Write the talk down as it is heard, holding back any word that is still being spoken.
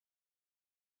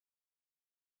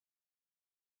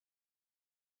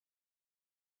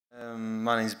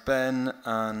My name's Ben,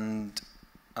 and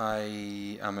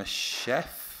I am a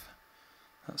chef.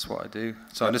 That's what I do.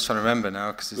 So I'm just trying to remember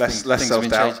now because less things have been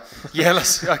self-doubt. changed.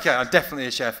 Yeah, okay, I'm definitely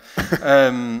a chef.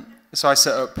 So I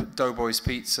set up Doughboys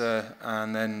Pizza,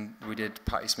 and then we did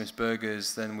Patty Smith's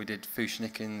Burgers, then we did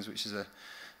Fushnikins, which is a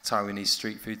Taiwanese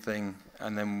street food thing,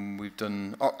 and then we've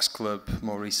done Ox Club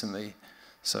more recently.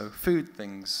 So food.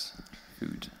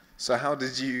 So how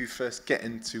did you first get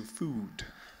into food?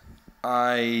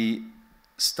 I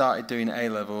started doing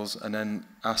A-levels and then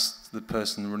asked the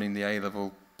person running the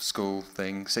A-level school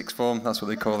thing, sixth form, that's what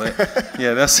they call it.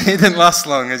 Yeah, it didn't last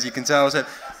long, as you can tell. I said,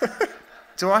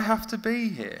 do I have to be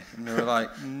here? And they were like,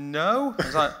 no. I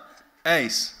was like,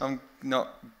 ace, I'm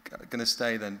not going to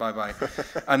stay then, bye-bye.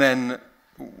 And then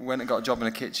went and got a job in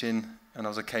a kitchen, and I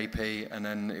was a KP, and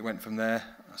then it went from there.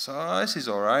 I said, oh, this is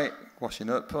all right, washing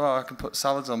up. Oh, I can put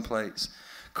salads on plates.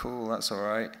 Cool, that's all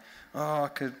right. Oh, I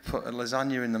could put a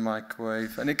lasagna in the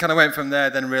microwave. And it kind of went from there,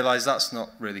 then realised that's not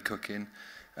really cooking.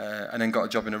 And then got a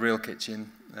job in a real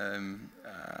kitchen, and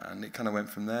it kind of went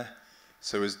from there.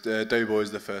 So was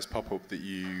Doughboys the first pop-up that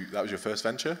was your first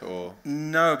venture, or?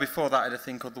 No, before that I had a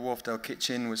thing called the Wharfdale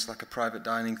Kitchen, which is like a private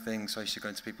dining thing, so I used to go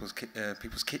into people's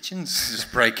kitchens,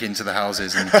 just break into the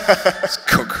houses and just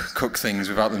cook things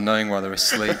without them knowing while they're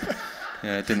asleep.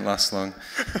 Yeah, it didn't last long.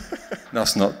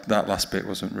 That last bit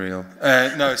wasn't real.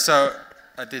 No, so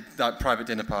I did like private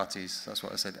dinner parties, that's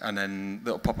what I said, and then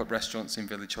little pop-up restaurants in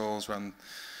village halls around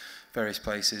various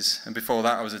places. And before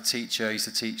that I was a teacher. I used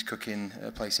to teach cooking at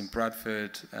a place in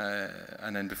Bradford,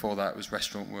 and then before that it was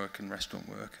restaurant work and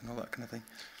all that kind of thing.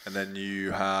 And then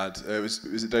you had, was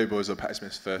it Doughboys or Patty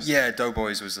Smith's first? Yeah,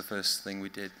 Doughboys was the first thing we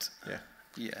did.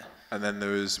 Yeah. And then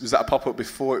was that a pop-up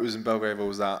before it was in Belgrave, or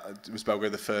was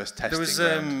Belgrave the first testing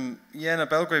ground? No,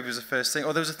 Belgrave was the first thing.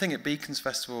 Or there was a thing at Beacons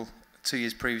Festival 2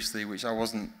 years previously, which I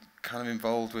wasn't kind of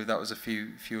involved with. That was a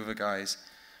few other guys.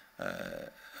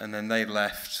 And then they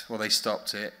left, well, they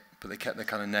stopped it, but they kept the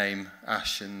kind of name.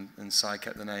 Ash and Si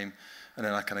kept the name. And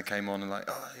then I kind of came on and like,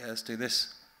 oh, yeah, let's do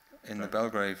this in the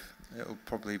Belgrave. It'll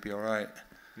probably be all right.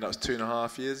 And that was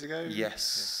 2.5 years ago?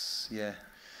 Yes, yeah.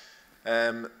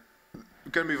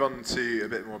 We're going to move on to a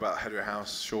bit more about Hedgerow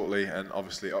House shortly, and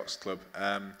obviously Ox Club.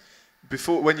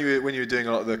 Before, when you were doing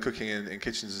a lot of the cooking in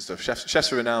kitchens and stuff,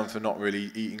 chefs are renowned for not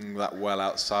really eating that well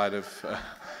outside of.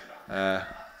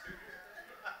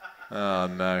 Oh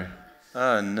no!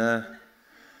 Oh no!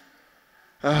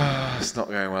 It's not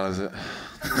going well, is it?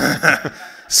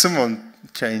 Someone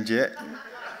change it.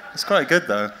 It's quite good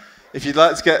though. If you'd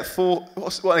like to get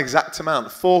what an exact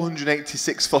amount?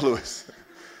 486 followers.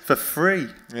 For free?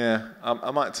 Yeah,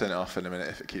 I might turn it off in a minute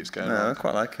if it keeps going on. No, I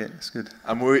quite like it. It's good.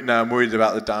 I'm worried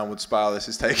about the downward spiral this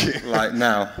is taking. Like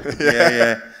now?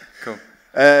 Yeah. Cool.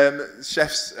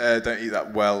 Chefs don't eat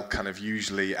that well, kind of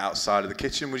usually outside of the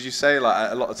kitchen. Would you say,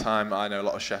 like a lot of time? I know a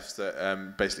lot of chefs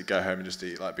that basically go home and just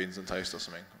eat like beans on toast or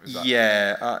something.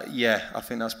 Yeah. I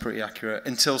think that's pretty accurate.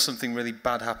 Until something really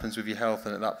bad happens with your health,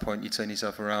 and at that point you turn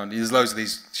yourself around. There's loads of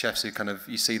these chefs who kind of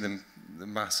you see them.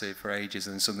 Massive for ages,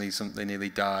 and suddenly they nearly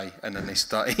die, and then they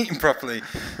start eating properly.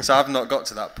 So I've not got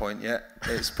to that point yet.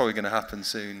 It's probably going to happen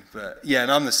soon. But yeah,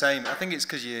 and I'm the same. I think it's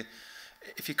because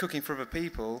if you're cooking for other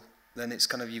people, then it's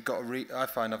kind of I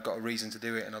find I've got a reason to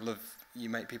do it, and you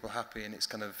make people happy, and it's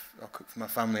kind of I'll cook for my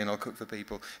family and I'll cook for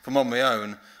people. If I'm on my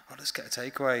own, I'll just get a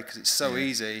takeaway because it's so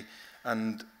easy,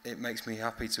 and it makes me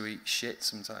happy to eat shit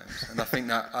sometimes. And I think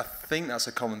that's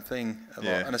a common thing a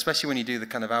lot. And especially when you do the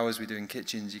kind of hours we do in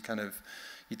kitchens, you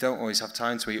don't always have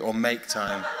time to eat or make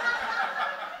time.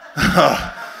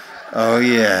 Oh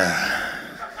yeah.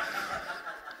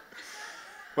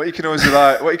 What you can always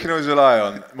rely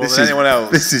on more than anyone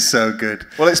else. This is so good.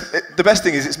 Well, the best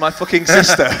thing is it's my fucking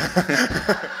sister.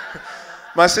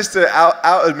 My sister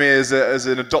outed me as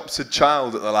an adopted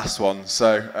child at the last one,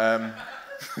 so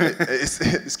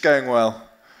it's going well.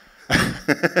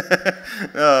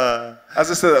 As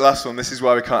I said at the last one, this is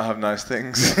why we can't have nice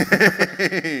things.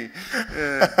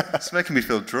 It's making me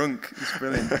feel drunk. It's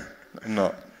brilliant. I'm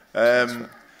not.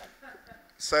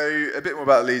 So a bit more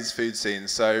about Leeds food scene.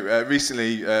 So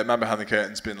recently, Man Behind the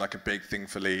Curtain's been like a big thing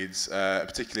for Leeds,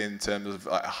 particularly in terms of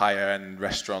like higher end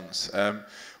restaurants.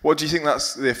 What do you think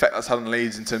that's the effect that's had on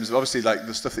Leeds in terms of obviously like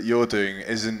the stuff that you're doing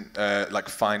isn't like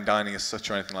fine dining as such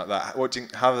or anything like that?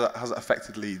 How has that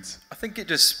affected Leeds? I think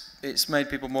it's made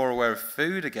people more aware of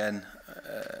food again,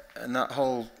 and that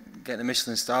whole getting a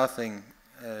Michelin star thing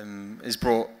is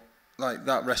brought. Like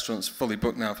that restaurant's fully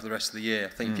booked now for the rest of the year. I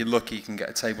think if you're lucky, you can get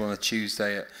a table on a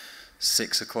Tuesday at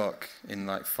 6 o'clock in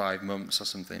like 5 months or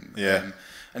something. Yeah.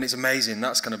 And it's amazing.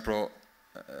 That's kind of brought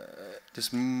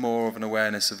just more of an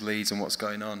awareness of Leeds and what's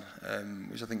going on,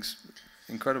 which I think's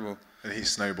incredible. And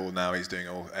he's snowballed now. He's doing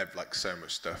like so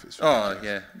much stuff. It's oh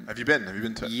ridiculous. yeah. Have you been? Have you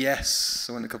been to it? Yes,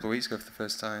 I went a couple of weeks ago for the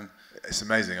first time. It's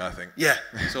amazing, I think. Yeah,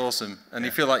 it's awesome, and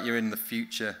you feel like you're in the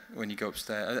future when you go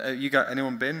upstairs. You got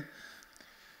anyone been?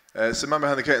 So Man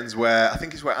Behind the Curtains, where I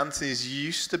think it's where Anthony's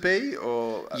used to be,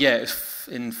 or yeah, it's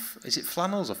is it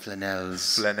Flannels or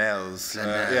Flanels? Flanels.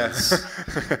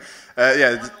 Flanels.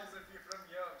 Yeah.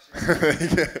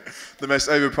 The most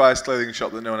overpriced clothing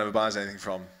shop that no one ever buys anything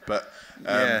from, but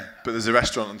there's a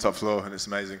restaurant on top floor and it's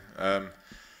amazing.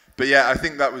 But yeah, I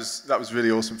think that was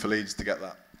really awesome for Leeds to get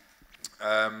that.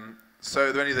 So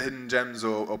are there any of the hidden gems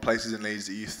or places in Leeds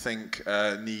that you think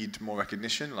need more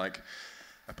recognition, like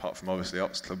apart from obviously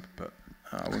Ox Club? But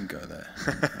I wouldn't go there.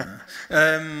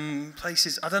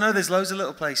 Places, I don't know, there's loads of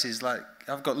little places, like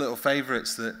I've got little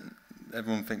favourites that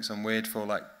everyone thinks I'm weird for,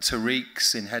 like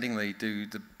Tariq's in Headingley do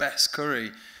the best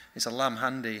curry. It's a lamb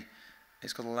handy.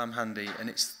 It's called a lamb handy, and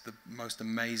it's the most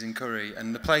amazing curry.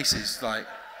 And the place is like,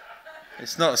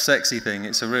 it's not a sexy thing,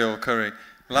 it's a real curry.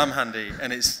 Lamb handy,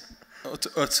 and it's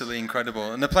utterly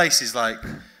incredible. And the place is like,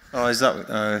 oh, is that,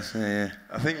 yeah.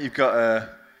 I think you've got a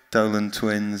Dolan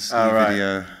Twins right.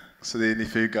 video. So the indie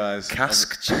food guys.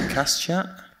 Cask Chat?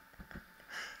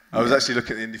 I was actually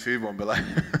looking at the indie food one, but like...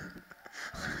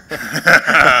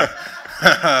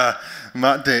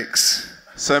 Matt Dix.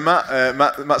 So Matt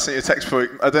sent you a text before.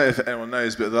 I don't know if anyone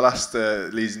knows, but the last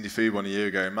Leeds Indie Food one a year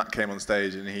ago, Matt came on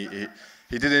stage and he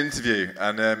did an interview,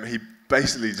 and he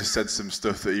basically just said some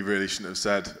stuff that he really shouldn't have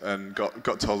said and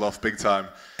got told off big time.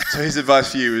 So his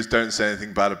advice for you is don't say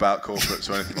anything bad about corporates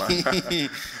or anything like that.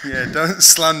 Yeah, don't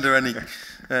slander any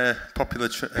popular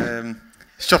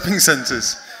shopping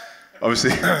centres.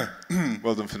 Obviously,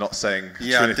 well done for not saying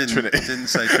Trinity. Didn't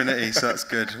say Trinity, so that's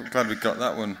good. I'm glad we got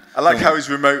that one. I like how he's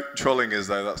remote trolling us,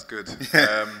 though. That's good.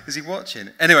 Yeah. Is he watching?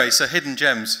 Anyway, so hidden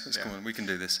gems. Let's come on, we can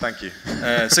do this. Thank you.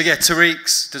 So yeah,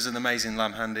 Tariq's does an amazing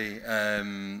lamb handy.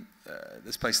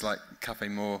 There's places like Cafe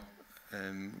Moore,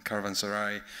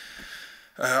 Caravanserai.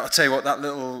 I'll tell you what, that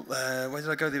little, where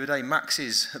did I go the other day?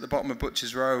 Max's at the bottom of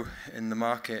Butcher's Row in the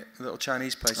market, a little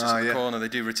Chinese place just in the corner. They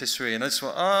do rotisserie, and I just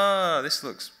thought, this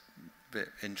looks bit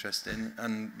interesting,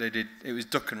 and it was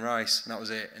duck and rice, and that was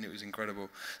it, and it was incredible.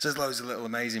 So there's loads of little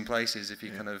amazing places if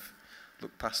you kind of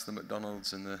look past the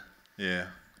McDonald's and the... Yeah.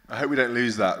 I hope we don't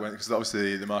lose that, because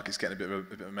obviously the market's getting a bit of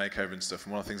a makeover and stuff,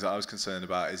 and one of the things that I was concerned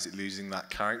about is it losing that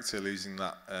character, losing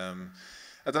that...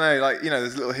 I don't know, like,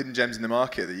 there's little hidden gems in the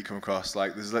market that you come across.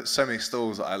 Like, there's so many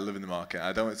stalls that I live in the market.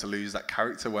 I don't want it to lose that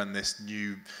character when this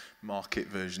new market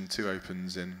version 2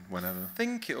 opens in whenever. I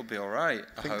think it'll be all right.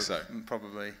 I hope so.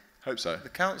 Probably. Hope so. The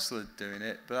council are doing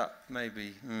it, but that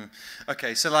maybe.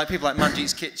 Okay, so like people like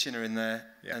Manjeet's Kitchen are in there,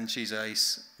 and she's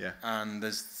ace. Yeah. And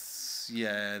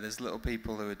there's little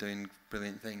people who are doing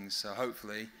brilliant things. So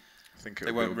hopefully,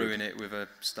 they won't ruin it with a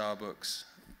Starbucks.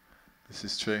 This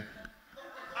is true.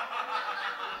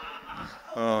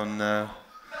 Oh no.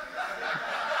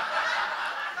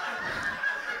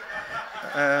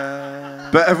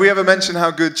 But have we ever mentioned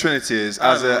how good Trinity is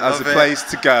as a place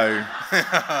to go?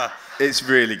 It's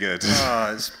really good.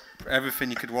 Oh, it's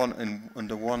everything you could want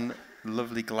under one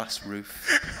lovely glass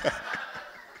roof.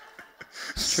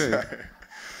 It's true.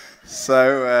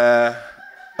 So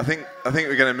I think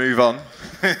we're going to move on.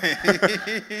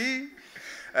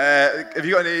 Have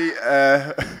you got any?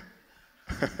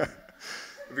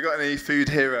 Have you got any food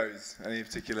heroes? Any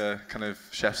particular kind of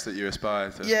chefs that you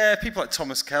aspire to? Yeah, people like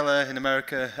Thomas Keller in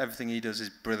America. Everything he does is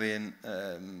brilliant.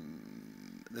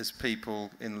 There's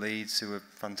people in Leeds who are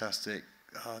fantastic.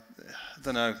 I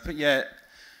don't know, but yeah,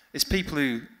 it's people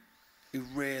who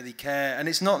really care, and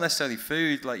it's not necessarily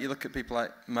food. Like you look at people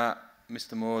like Matt,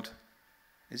 Mr. Maud.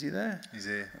 Is he there? He's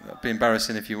here. That'd be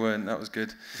embarrassing if you weren't. That was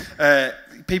good.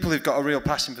 People who've got a real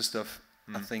passion for stuff,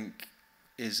 I think,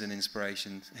 is an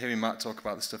inspiration. Hearing Matt talk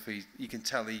about the stuff, you can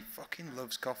tell he fucking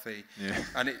loves coffee,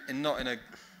 and not in a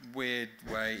weird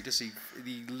way.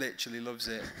 He literally loves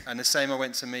it. And the same,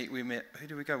 we met. Who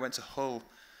did we go? Went to Hull.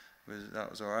 That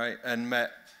was all right, and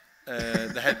met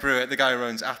the head brewer, the guy who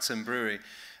owns Atom Brewery.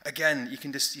 Again, you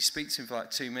speak to him for like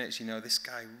 2 minutes. This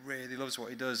guy really loves what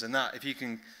he does, and that if you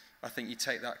can. I think you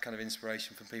take that kind of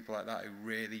inspiration from people like that who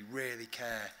really, really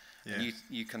care, and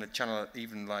you kind of channel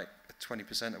even like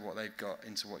 20% of what they've got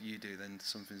into what you do, then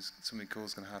something cool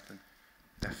is going to happen.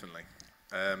 Definitely.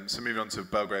 So moving on to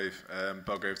Belgrave.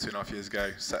 Belgrave 2.5 years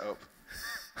ago, set up.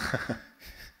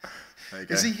 There you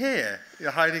go. Is he here? You're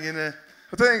hiding in a...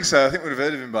 I don't think so. I think we'd have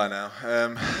heard of him by now.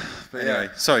 But anyway,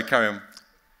 sorry, carry on.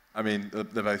 I mean,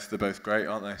 they're both great,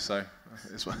 aren't they? So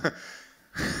it's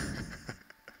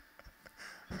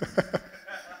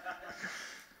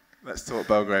Let's talk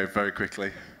Belgrave very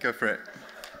quickly. Go for it.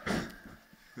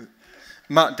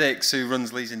 Matt Dix, who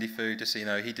runs Leeds Indie Food, just so you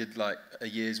know, he did like a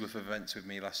year's worth of events with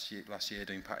me last year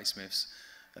doing Patty Smiths,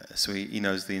 so he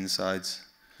knows the insides.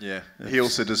 Yeah, he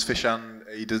also does fish and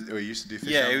he used to do fish.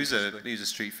 Yeah, he was a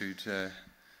street food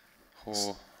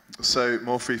whore. So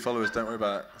more free followers, don't worry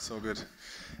about it. It's all good.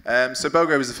 So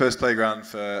Belgrave was the first playground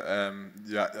for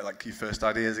like your first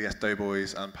ideas, I guess,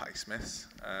 Doughboys and Patty Smiths,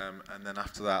 and then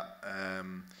after that.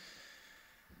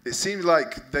 It seemed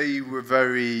like they were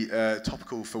very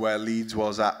topical for where Leeds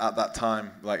was at that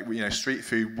time. Like, you know, street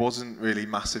food wasn't really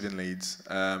massive in Leeds,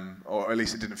 or at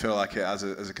least it didn't feel like it as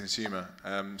a consumer.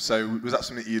 So was that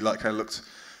something that you like kind of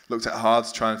looked at hard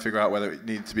to try and figure out whether it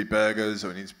needed to be burgers or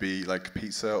it needed to be like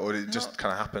pizza, or did it just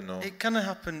kind of happen? Or it kind of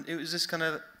happened. It was just kind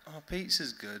of, oh,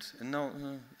 pizza's good, and no,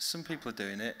 some people are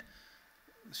doing it.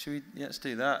 Let's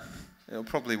do that. It'll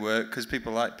probably work because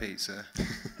people like pizza.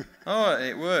 Oh,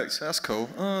 it works. That's cool.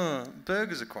 Oh,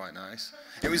 burgers are quite nice.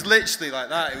 It was literally like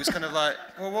that. It was kind of like,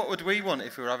 well, what would we want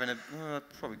if we were having I'd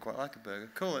probably quite like a burger.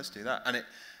 Cool, let's do that.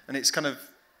 And it's kind of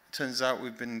turns out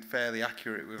we've been fairly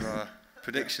accurate with our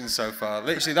predictions so far.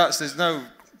 Literally, there's no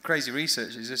crazy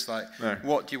research. It's just like,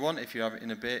 what do you want if you have it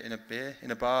in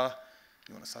a bar?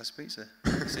 You want a slice of pizza.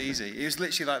 It's easy. It was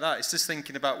literally like that. It's just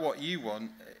thinking about what you want.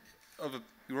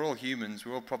 We're all humans.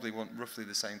 We all probably want roughly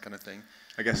the same kind of thing.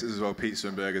 I guess as well, pizza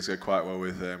and burgers go quite well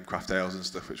with craft ales and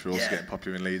stuff, which were also getting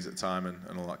popular in Leeds at the time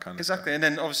and all that kind of stuff. Exactly, and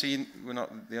then obviously we're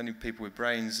not the only people with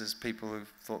brains. There's people who've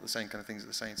thought the same kind of things at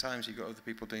the same time, so you've got other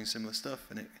people doing similar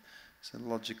stuff, and it's a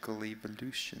logical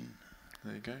evolution.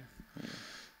 There you go. Yeah.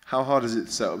 How hard is it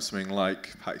to set up something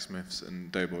like Patty Smiths and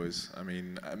Doughboys? I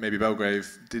mean, maybe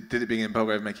Belgrave, did it being in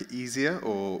Belgrave make it easier,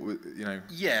 or, you know?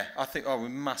 Yeah, I think, we're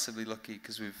massively lucky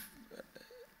because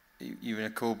you're in a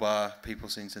cool bar, people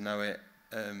seem to know it.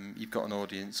 You've got an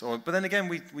audience, but then again,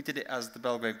 we did it as the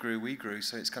Belgrave grew, we grew.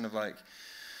 So it's kind of like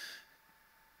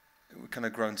we're kind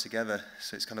of grown together.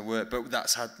 So it's kind of worked, but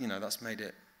that's made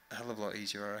it a hell of a lot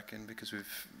easier, I reckon, because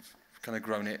we've kind of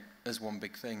grown it as one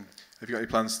big thing. Have you got any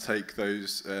plans to take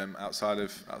those outside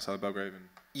of Belgrave?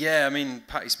 Yeah, I mean,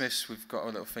 Patty Smith's, we've got a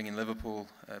little thing in Liverpool,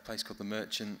 a place called The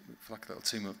Merchant, for like a little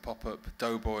 2-month pop-up.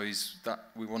 Doughboys, that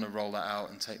we want to roll that out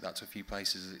and take that to a few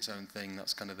places as its own thing.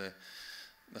 That's kind of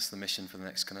that's the mission for the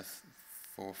next kind of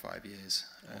 4 or 5 years.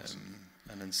 Awesome.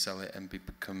 And then sell it and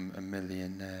become a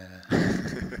millionaire.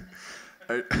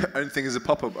 Own thing as a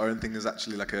pop-up, or own thing as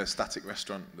actually like a static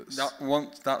restaurant?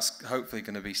 That's hopefully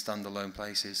going to be standalone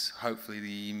places. Hopefully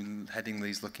the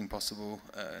Headingley's looking possible,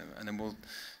 and then we'll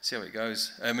see how it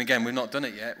goes. Again, we've not done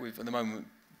it yet. At the moment,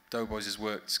 Doughboys has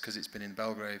worked because it's been in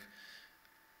Belgrave.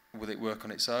 Will it work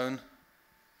on its own?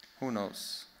 Who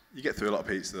knows? You get through a lot of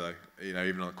pizza though. You know,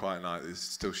 even on a quiet night, there's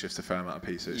still shifts a fair amount of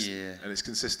pizza. And it's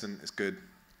consistent. It's good.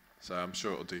 So I'm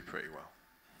sure it'll do pretty well.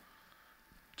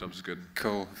 Job's good.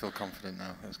 Cool. I feel confident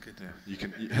now. That's good. Yeah,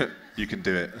 you can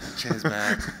do it. Cheers,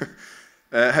 man.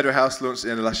 Hedgerow House launched at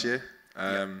the end of last year.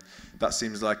 That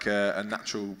seems like a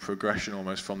natural progression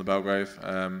almost from the Belgrave.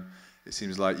 It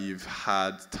seems like you've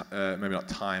had, maybe not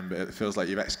time, but it feels like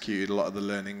you've executed a lot of the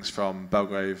learnings from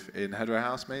Belgrave in Hedgerow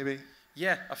House, maybe?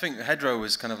 Yeah, I think Hedgerow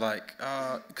was kind of like,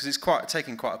 because it's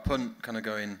taking quite a punt, kind of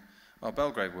going,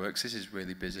 Belgrave works, this is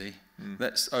really busy.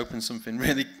 Let's open something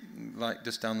really like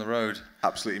just down the road.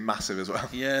 Absolutely massive as well.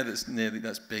 Yeah,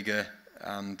 that's bigger,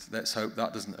 and let's hope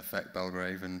that doesn't affect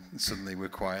Belgrave and suddenly we're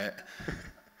quiet.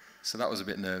 So that was a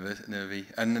bit nervy,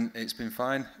 and then it's been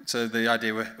fine. So the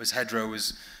idea was Hedgerow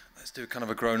was, let's do kind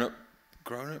of a grown up,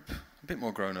 a bit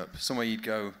more grown up, somewhere you'd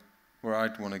go, where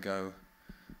I'd want to go.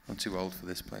 I'm too old for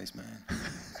this place,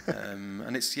 man.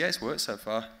 And it's worked so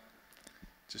far.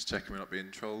 Just checking we're not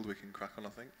being trolled, we can crack on, I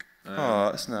think.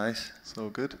 That's nice. It's all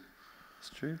good. It's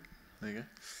true. There you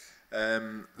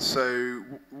go. So,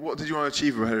 what did you want to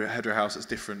achieve with Hedgerow House that's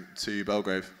different to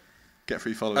Belgrave? Get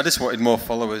free followers? I just wanted more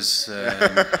followers,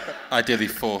 ideally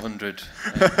 400,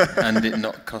 and it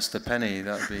not cost a penny.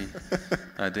 That would be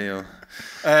ideal.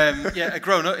 A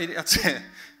grown up,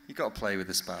 you've got to play with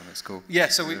the spam, it's cool. Yeah,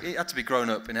 so it had to be grown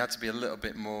up, and it had to be a little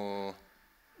bit more,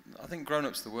 I think grown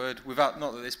up's the word, not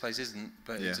that this place isn't,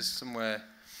 but it's just somewhere,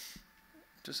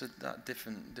 just that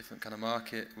different kind of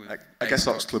market. I guess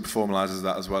Ox Club formalises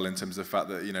that as well in terms of the fact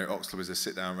that, you know, Ox Club is a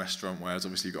sit-down restaurant, whereas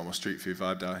obviously you've got a more street food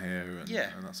vibe down here,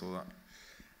 and that's all that.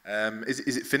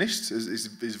 Is it finished?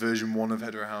 Is version 1 of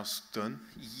Hedgerow House done?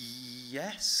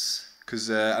 Yes.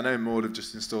 Because I know Maud have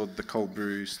just installed the cold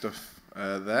brew stuff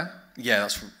there. Yeah,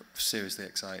 that's seriously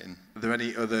exciting. Are there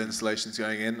any other installations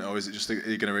going in, or is it just, are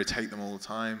you going to rotate them all the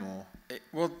time? Or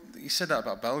Well, you said that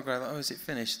about Belgrade. Like, oh, is it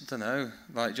finished? I don't know.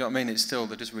 Like, do you know what I mean? It's still,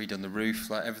 they're just redone the roof.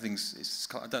 Like, everything's.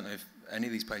 I don't know if any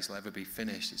of these places will ever be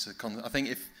finished. I think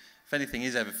if anything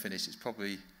is ever finished, it's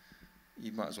probably,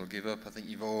 you might as well give up. I think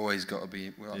you've always got to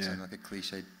be, well, sounding like a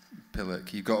cliche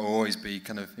pillock. You've got to always be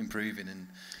kind of improving and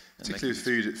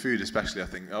particularly with food especially, I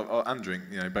think, and drink,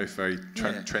 both very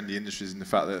trendy industries, and the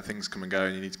fact that things come and go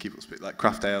and you need to keep up speed. Like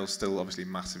craft ale's still obviously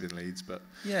massive in Leeds, but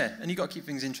yeah, and you've got to keep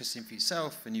things interesting for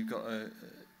yourself, and you've got to,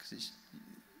 because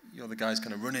you're the guys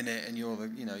kind of running it, and you're the,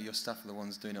 your staff are the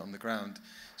ones doing it on the ground.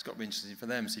 It's got to be interesting for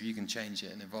them, so if you can change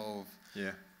it and evolve,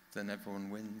 then everyone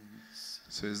wins.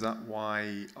 So is that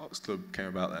why Ox Club came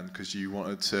about then? Because you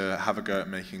wanted to have a go at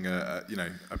making a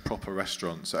proper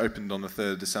restaurant. So it opened on the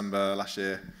 3rd of December last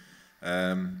year.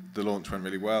 The launch went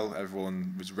really well.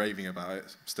 Everyone was raving about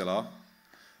it, still are.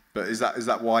 But is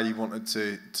that why you wanted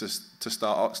to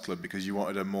start Ox Club? Because you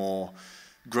wanted a more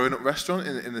grown-up restaurant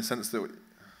in the sense that.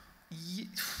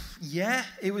 Yeah,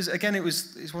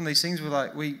 it's one of these things where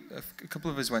like a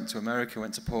couple of us went to America,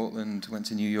 went to Portland, went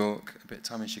to New York, a bit of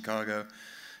time in Chicago,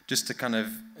 just to kind of,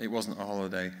 it wasn't a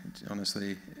holiday,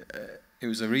 honestly. It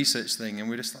was a research thing, and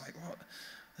we're just like, what?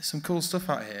 There's some cool stuff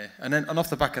out here. And off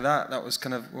the back of that was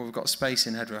kind of, well, we've got space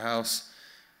in Hedgerow House.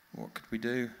 What could we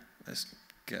do?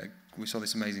 We saw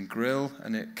this amazing grill,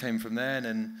 and it came from there, and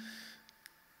then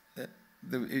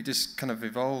it just kind of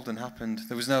evolved and happened.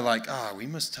 There was no like, we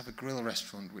must have a grill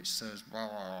restaurant which serves blah,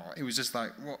 blah, blah. It was just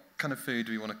like, what kind of food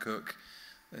do we want to cook?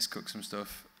 Let's cook some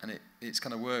stuff. And it's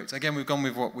kind of worked. Again, we've gone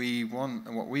with what we want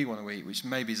and what we want to eat, which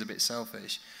maybe is a bit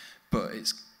selfish, but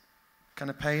it's kind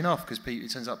of paying off because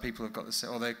it turns out people have got this,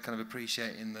 or they're kind of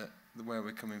appreciating where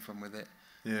we're coming from with it.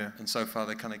 Yeah. And so far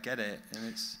they kind of get it, and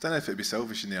it's. I don't know if it'd be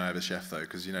selfish in the eye of a chef though,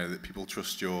 because that people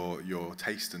trust your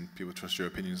taste and people trust your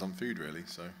opinions on food really.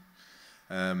 So,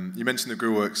 you mentioned the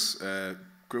Grillworks.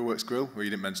 Grillworks Grill? Well, you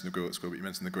didn't mention the Grillworks Grill, but you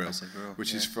mentioned the grill,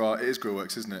 which is it is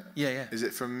Grillworks, isn't it? Yeah. Is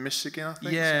it from Michigan, I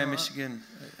think? Yeah, Michigan.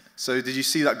 So did you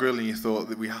see that grill and you thought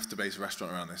that we have to base a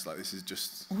restaurant around this? Like, this is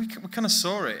just... We kind of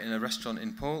saw it in a restaurant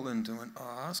in Portland and went,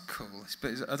 oh, that's cool.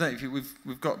 But I don't know if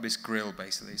we've got this grill,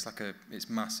 basically. It's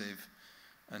massive,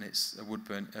 and it's a wood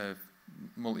burn,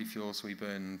 multi-fuel, so we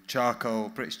burn charcoal,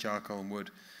 British charcoal and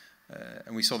wood.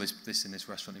 And we saw this in this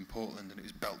restaurant in Portland, and it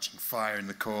was belching fire in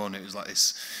the corner. It was like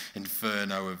this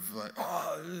inferno of like,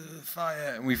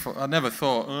 fire. And I never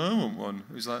thought, I want one.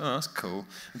 It was like, oh, that's cool.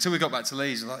 Until we got back to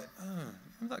Leeds, like,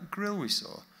 remember that grill we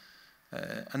saw?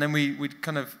 And then we'd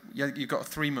kind of, you've got a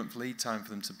 3-month lead time for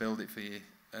them to build it for you.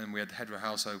 And we had Hedgerow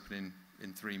House opening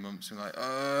in 3 months. We're like,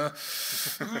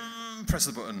 press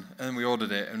the button. And then we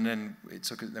ordered it, and then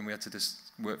then we had to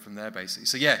just work from there, basically.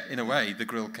 So yeah, in a way, the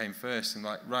grill came first, and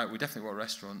like, right, we definitely want a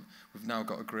restaurant. We've now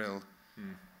got a grill.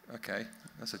 Okay,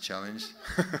 that's a challenge.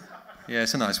 Yeah,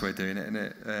 it's a nice way of doing it, isn't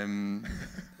it?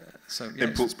 So yeah,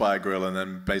 impulse buy a grill and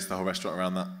then base the whole restaurant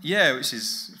around that. Yeah, which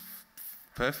is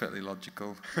perfectly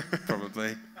logical,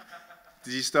 probably.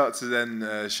 Did you start to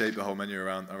then shape the whole menu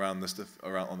around the stuff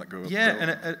around on that grill? Yeah,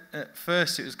 and at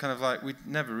first it was kind of like we'd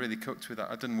never really cooked with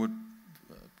that. I'd done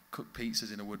cooked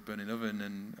pizzas in a wood-burning oven,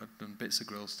 and I'd done bits of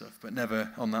grill stuff, but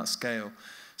never on that scale.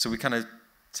 So we kind of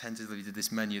tentatively did this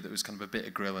menu that was kind of a bit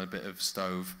of grill and a bit of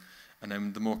stove, and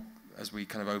then the more as we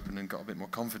kind of opened and got a bit more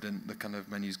confident, the kind of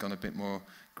menu's gone a bit more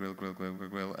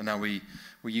grill, and now we're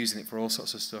using it for all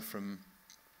sorts of stuff from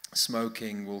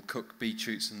smoking. We'll cook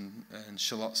beetroots and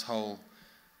shallots whole.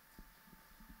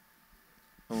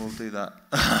 We'll do that.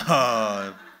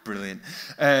 Oh, brilliant.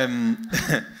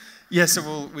 Yeah,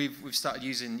 so we've started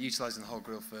utilising the whole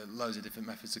grill for loads of different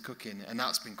methods of cooking, and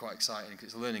that's been quite exciting because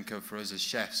it's a learning curve for us as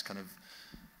chefs, kind of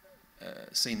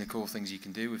seeing the cool things you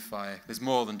can do with fire. There's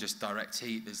more than just direct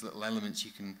heat. There's little elements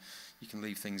you can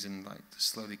leave things in, like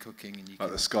slowly cooking, and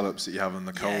the scallops that you have on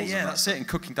the coals. Yeah, that's it, and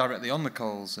cooking directly on the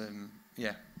coals.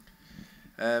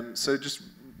 So just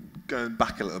going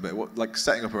back a little bit, like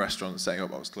setting up a restaurant, setting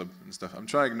up Ox Club and stuff. I'm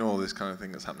trying to ignore this kind of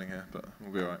thing that's happening here, but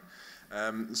we'll be all right.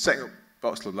 Setting up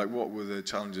Ox Club, like what were the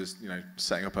challenges,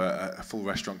 setting up a full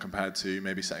restaurant compared to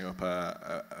maybe setting up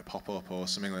a pop-up or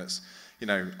something that's,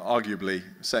 arguably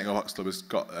setting up Ox Club has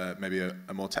got maybe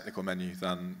a more technical menu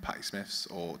than Patty Smith's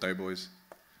or Doughboys?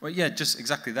 Well, yeah, just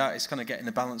exactly that. It's kind of getting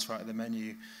the balance right of the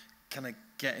menu, kind of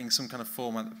getting some kind of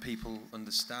format that people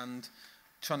understand,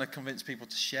 trying to convince people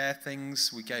to share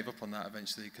things. We gave up on that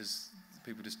eventually because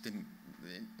people just didn't,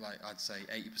 like I'd say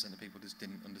 80% of people just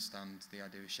didn't understand the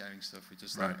idea of sharing stuff. We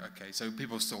just like, okay, so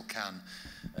people still can.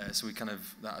 So we kind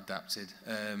of, that adapted.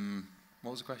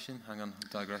 What was the question? Hang on, I'm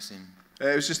digressing.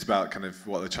 It was just about kind of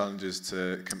what the challenges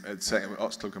to setting up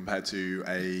Ox Club compared to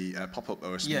a pop-up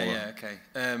or a smaller. Yeah, okay.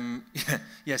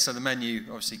 Yeah, so the menu,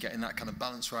 obviously getting that kind of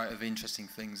balance right of interesting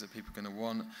things that people are going to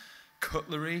want.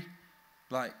 Cutlery,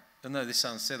 like, I know this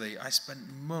sounds silly, I spent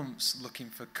months looking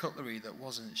for cutlery that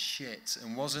wasn't shit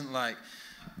and wasn't like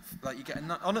you get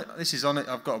on it. This is on it.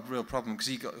 I've got a real problem because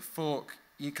you got a fork.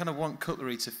 You kind of want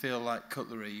cutlery to feel like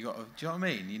cutlery. You got, do you know what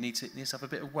I mean? You need to have a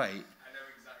bit of weight. I know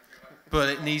exactly what. But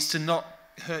it needs to not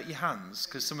hurt your hands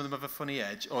because some of them have a funny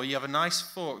edge. Or you have a nice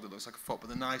fork that looks like a fork, but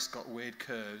the knife's got weird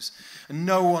curves. And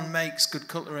no one makes good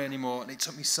cutlery anymore. And it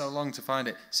took me so long to find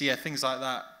it. So yeah, things like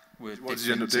that. What did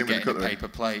you end up doing with the cutlery? A paper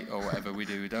plate or whatever we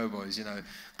do with Doughboys, you know.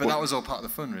 But that was all part of the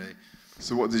fun, really.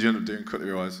 So what did you end up doing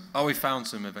cutlery-wise? Oh, we found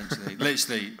some eventually.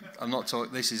 Literally, I'm not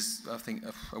talking. This is, I think,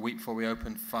 a week before we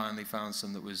opened. Finally, found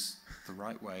some that was the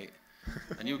right weight.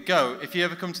 And you go if you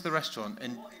ever come to the restaurant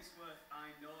and. For what it's worth, I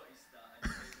noticed that,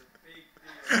 and it's a big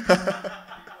deal. It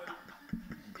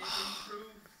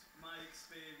improved my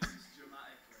experience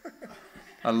dramatically.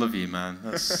 I love you, man.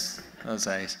 That's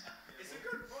ace. It's a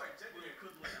good point. Genuinely,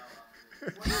 could look out after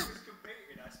it. When I was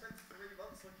competing, I spent 3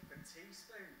 months looking for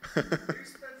teaspoons. Who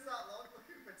spends that long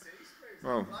looking for teaspoons?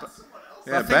 Well, Someone else.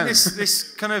 yeah, I think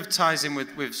this kind of ties in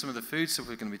with some of the food stuff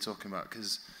we're going to be talking about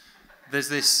because there's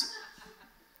this.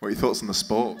 What are your thoughts on the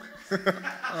spork?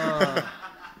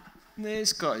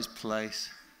 It's got its place.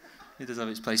 It does have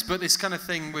its place. But this kind of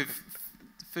thing with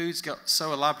food's got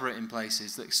so elaborate in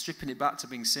places that stripping it back to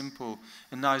being simple,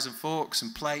 and knives and forks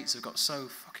and plates have got so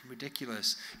fucking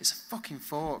ridiculous. It's a fucking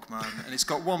fork, man, and it's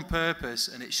got one purpose,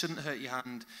 and it shouldn't hurt your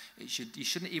hand. You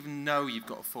shouldn't even know you've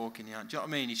got a fork in your hand. Do you know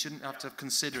what I mean? You shouldn't have to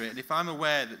consider it. And if I'm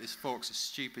aware that this fork's a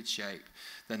stupid shape,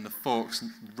 then the fork's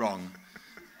wrong.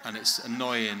 And it's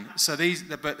annoying. So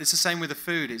but it's the same with the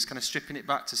food. It's kind of stripping it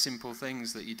back to simple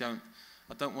things that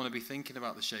I don't want to be thinking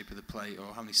about the shape of the plate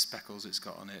or how many speckles it's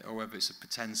got on it or whether it's a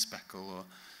pretend speckle or.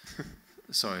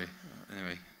 Sorry.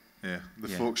 Anyway. Yeah. The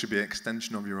fork should be an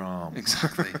extension of your arm.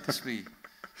 Exactly.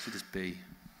 Should just be.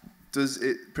 Does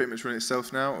it pretty much run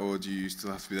itself now, or do you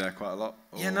still have to be there quite a lot?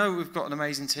 Or? Yeah, no, we've got an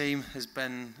amazing team. There's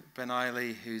Ben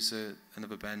Eiley, who's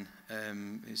another Ben,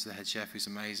 who's the head chef, who's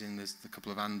amazing. There's a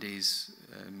couple of Andys.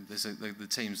 The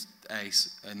team's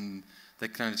ace, and they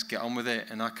kind of just get on with it.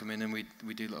 And I come in and we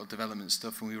do little development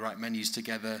stuff, and we write menus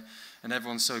together. And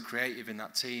everyone's so creative in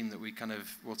that team that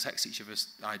we'll text each other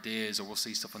ideas, or we'll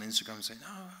see stuff on Instagram and say,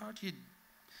 "No, how do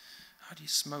you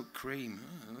smoke cream?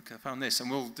 Oh, look, I found this." And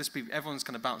everyone's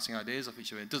kind of bouncing ideas off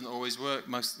each other. It doesn't always work.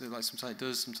 Sometimes it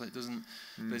does, sometimes it doesn't.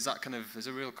 There's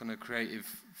a real kind of creative,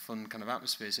 fun kind of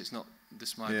atmosphere. So it's not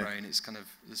just my brain. It's kind of,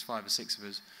 there's 5 or 6 of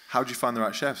us. How did you find the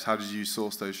right chefs? How did you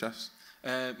source those chefs?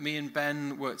 Me and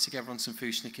Ben worked together on some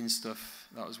Fushnikin stuff.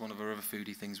 That was one of our other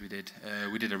foodie things we did.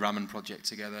 We did a ramen project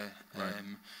together. Right.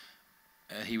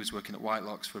 He was working at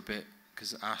Whitelocks for a bit.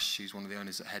 Because Ash, who's one of the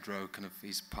owners at Hedrow,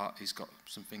 he's got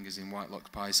some fingers in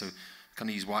Whitelocks pie, so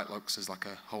kind of use Whitelocks as like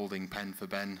a holding pen for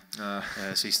Ben.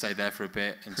 So he stayed there for a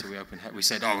bit until we opened. We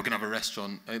said, we're going to have a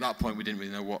restaurant. At that point, we didn't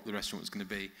really know what the restaurant was going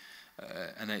to be,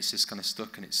 and then it's just kind of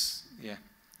stuck, and it's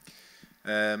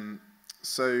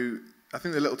So I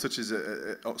think the little touches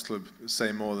at Ox Club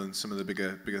say more than some of the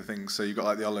bigger things. So you've got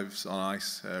like the olives on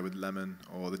ice with lemon,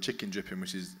 or the chicken dripping,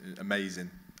 which is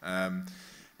amazing.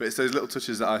 But it's those little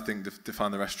touches that I think define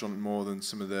the restaurant more than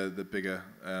some of the bigger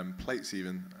plates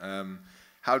even.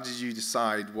 How did you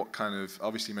decide what kind of,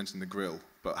 obviously you mentioned the grill,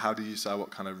 but how did you decide what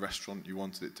kind of restaurant you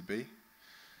wanted it to be?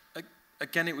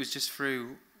 Again, it was just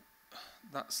through,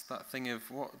 that thing of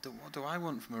what do I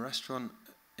want from a restaurant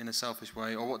in a selfish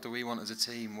way, or what do we want as a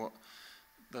team?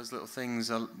 Those little things,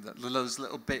 those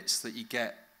little bits that you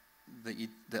get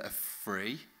that are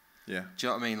free. Yeah. Do you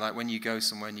know what I mean? Like when you go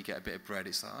somewhere and you get a bit of bread,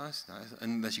 it's like, that's nice.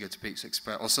 Unless you go to Pizza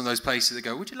Express or some of those places that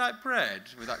go, would you like bread?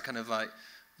 With that kind of like,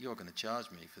 you're going to charge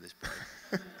me for this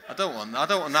bread. I don't want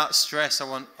that stress. I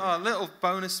want little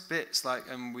bonus bits like,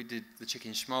 and we did the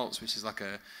chicken schmaltz, which is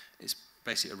it's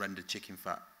basically a rendered chicken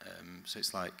fat. So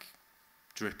it's like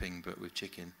dripping but with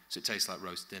chicken. So it tastes like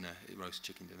roast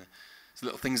chicken dinner. So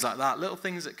little things like that, little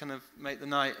things that kind of make the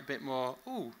night a bit more.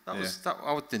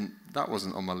 That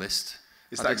wasn't on my list.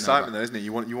 It's that excitement, though, isn't it?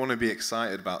 You want to be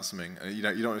excited about something. You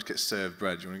don't just get served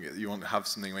bread. You want to have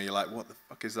something where you're like, what the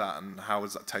fuck is that? And how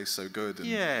does that taste so good?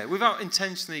 And without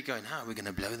intentionally going, how are we going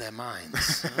to blow their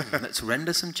minds? Let's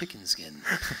render some chicken skin.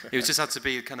 It just had to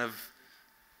be kind of.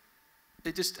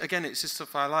 It's just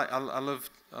stuff I like. I love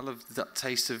that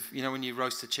taste of, when you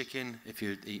roast a chicken, if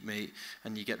you eat meat,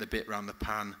 and you get the bit round the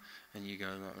pan, and you go,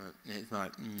 it's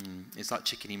like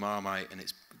chickeny Marmite, and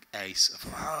it's ace. I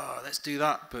thought, let's do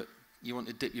that, but you want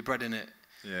to dip your bread in it.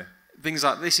 Yeah. Things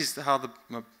like this is how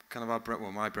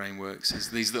my brain works. Is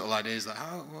these little ideas like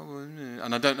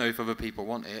and I don't know if other people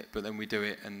want it, but then we do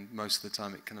it, and most of the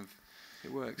time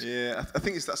it works. Yeah, I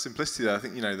think it's that simplicity there. I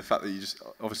think, the fact that you just,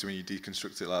 obviously when you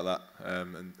deconstruct it like that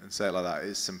and say it like that,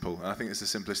 it's simple. And I think it's the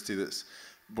simplicity that's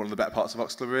one of the better parts of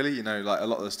Ox Club, really. Like a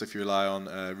lot of the stuff you rely on,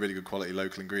 really good quality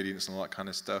local ingredients and all that kind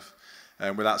of stuff,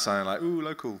 without sounding like, ooh,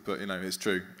 local, but, it's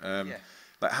true.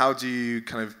 Like, how do you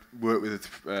kind of work with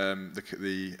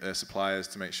the suppliers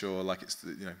to make sure, like, it's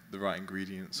the right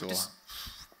ingredients? Or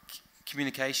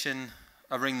communication.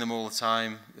 I ring them all the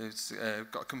time.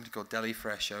 Got a company called Deli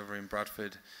Fresh over in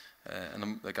Bradford,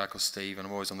 and a guy called Steve, and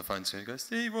I'm always on the phone to him. He goes,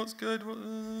 Steve, what's good?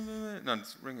 No,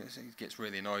 he gets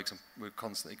really annoyed because we're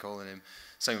constantly calling him.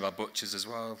 Same with our butchers as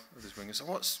well. I just ring him. So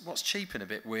what's cheap and a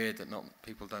bit weird that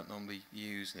people don't normally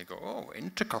use? And they go, oh,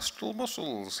 intercostal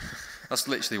muscles. That's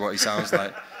literally what he sounds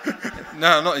like.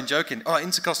 No, I'm not in joking. Oh,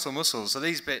 intercostal muscles. So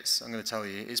these bits, I'm going to tell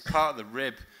you, is part of the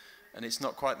rib, and it's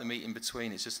not quite the meat in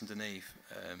between. It's just underneath.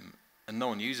 And no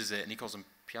one uses it, and he calls them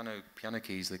piano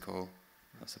keys, they call.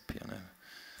 That's a piano.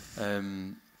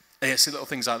 Yeah, so little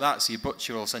things like that. So your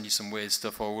butcher will send you some weird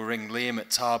stuff, or we'll ring Liam at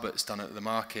Tarbott's down at the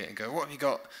market and go, what have you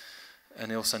got? And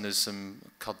he'll send us some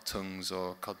cod tongues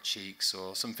or cod cheeks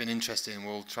or something interesting, and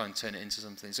we'll try and turn it into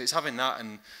something. So it's having that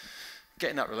and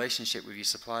getting that relationship with your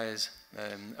suppliers.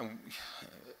 And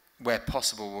where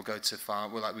possible, we'll go to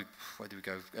farm. Where do we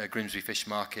go? Grimsby Fish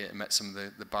Market, and met some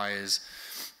of the buyers.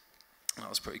 That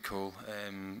was pretty cool.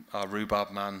 Our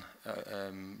rhubarb man,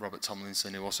 Robert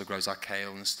Tomlinson, who also grows our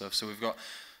kale and stuff. So we've got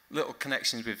little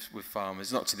connections with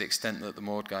farmers, not to the extent that the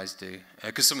Maud guys do.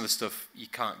 Because some of the stuff, you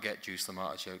can't get Jerusalem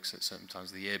artichokes at certain times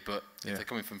of the year, but if they're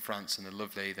coming from France and they're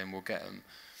lovely, then we'll get them.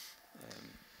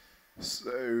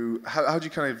 So how do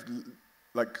you kind of,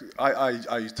 like,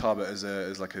 I use Tarbott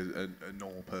as like a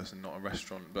normal person, not a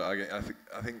restaurant, but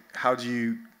I think how do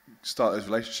you start those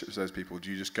relationships with those people?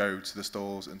 Do you just go to the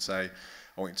stalls and say,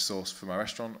 I want you to source for my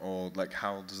restaurant, or like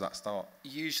how does that start?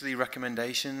 Usually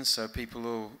recommendations, so people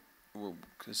will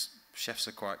because chefs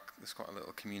are there's quite a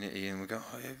little community, and we go,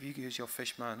 oh, have you used your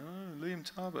fish man? Oh, Liam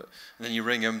Tarbott. And then you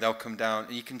ring them, they'll come down,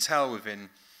 and you can tell within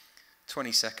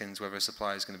 20 seconds whether a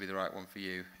supplier is going to be the right one for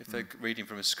you. If they're reading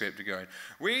from a script, they're going,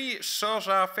 we source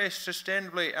our fish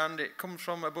sustainably, and it comes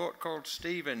from a boat called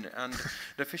Stephen, and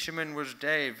the fisherman was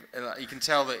Dave. You can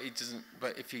tell that it doesn't.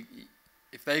 But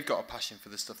if they've got a passion for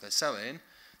the stuff they're selling,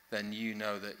 then you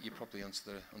know that you're probably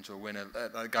onto a winner.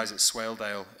 The guys at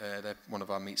Swaledale, they're one of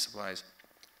our meat suppliers.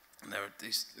 And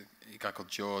there's a guy called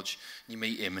George. You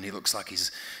meet him, and he looks like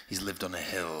he's lived on a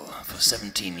hill for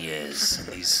 17 years.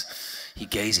 And he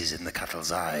gazes in the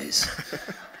cattle's eyes.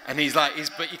 And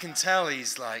but you can tell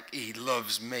he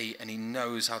loves meat, and he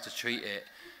knows how to treat it.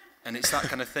 And it's that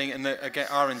kind of thing. And again,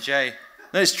 R&J.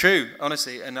 No, it's true,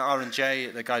 honestly. And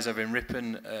R&J, the guys over in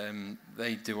Ripon,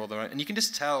 they do all their own. And you can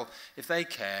just tell if they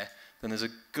care, then there's a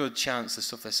good chance the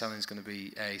stuff they're selling is going to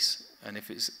be ace. And if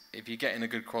you're getting a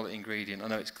good quality ingredient, I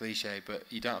know it's cliche, but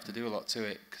you don't have to do a lot to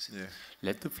it, because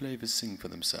let the flavours sing for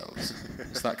themselves.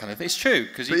 It's that kind of thing. It's true,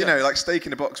 because like steak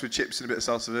in a box with chips and a bit of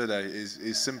salsa verde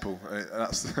is simple.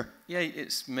 That's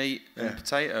it's meat and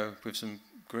potato with some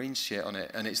green shit on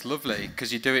it, and it's lovely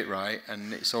because you do it right,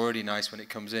 and it's already nice when it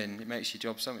comes in. It makes your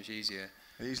job so much easier.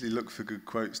 I usually look for good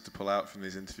quotes to pull out from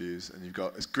these interviews, and you've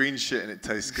got, it's green shit and it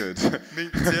tastes good.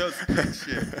 Meat potatoes, green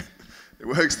shit. It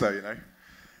works though,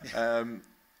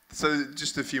 So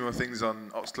just a few more things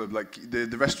on Ox Club. Like the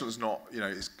restaurant's not,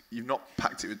 you've not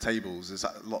packed it with tables. There's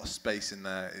a lot of space in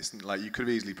there. It's like you could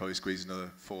have easily probably squeezed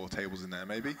another 4 tables in there,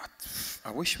 maybe.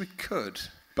 I wish we could.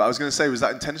 But I was going to say, was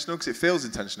that intentional? Because it feels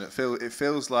intentional. It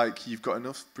feels like you've got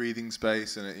enough breathing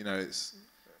space, and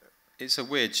it's a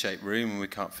weird shaped room, and we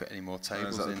can't fit any more tables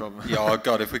is that in. The problem? Yeah, oh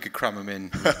God, if we could cram them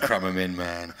in, we'd cram them in,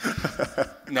 man.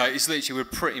 No, it's literally, we're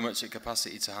pretty much at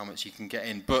capacity to how much you can get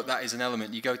in. But that is an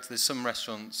element. You go to some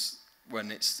restaurants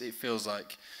when it feels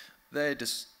like they're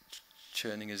just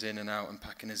churning us in and out and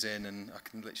packing us in, and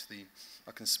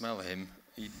I can smell him.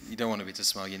 You don't want to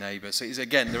smell your neighbour. So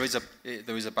again, there is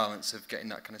a balance of getting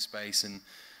that kind of space and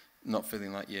not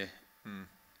feeling like you're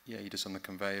just on the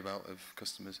conveyor belt of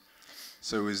customers.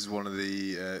 So is one of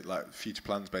the future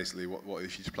plans, basically, what are the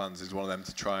future plans? Is one of them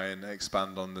to try and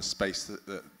expand on the space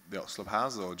that the Ox Club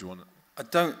has, or do you want to?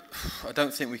 I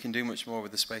don't think we can do much more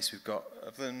with the space we've got.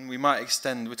 Then we might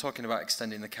extend. We're talking about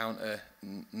extending the counter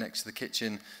next to the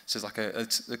kitchen. So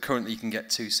it's like currently you can get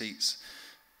 2 seats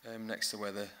next to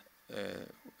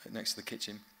the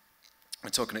kitchen. We're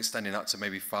talking extending that to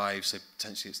maybe 5. So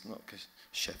potentially it's not a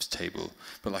chef's table,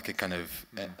 but like a kind of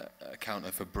a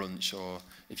counter for brunch, or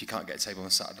if you can't get a table on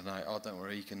a Saturday night, don't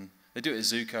worry, you can They do it at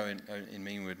Zuko in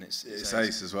Meanwood, and it's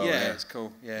ace as well. Yeah, it's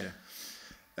cool. Yeah.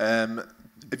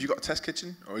 Have you got a test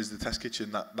kitchen, or is the test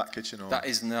kitchen that kitchen? Or? That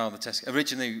is now the test.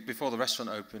 Originally, before the restaurant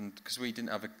opened, because we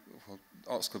didn't have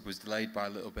Ox Club was delayed by a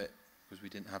little bit because we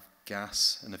didn't have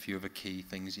gas and a few other key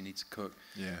things you need to cook.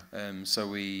 Yeah. So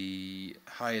we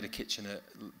hired a kitchen at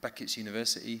Beckett's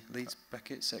University, Leeds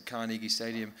Beckett's at Carnegie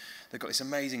Stadium. They've got this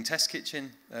amazing test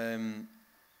kitchen,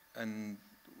 and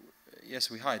yes,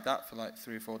 we hired that for like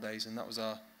 3 or 4 days, and that was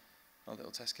our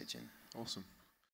little test kitchen. Awesome.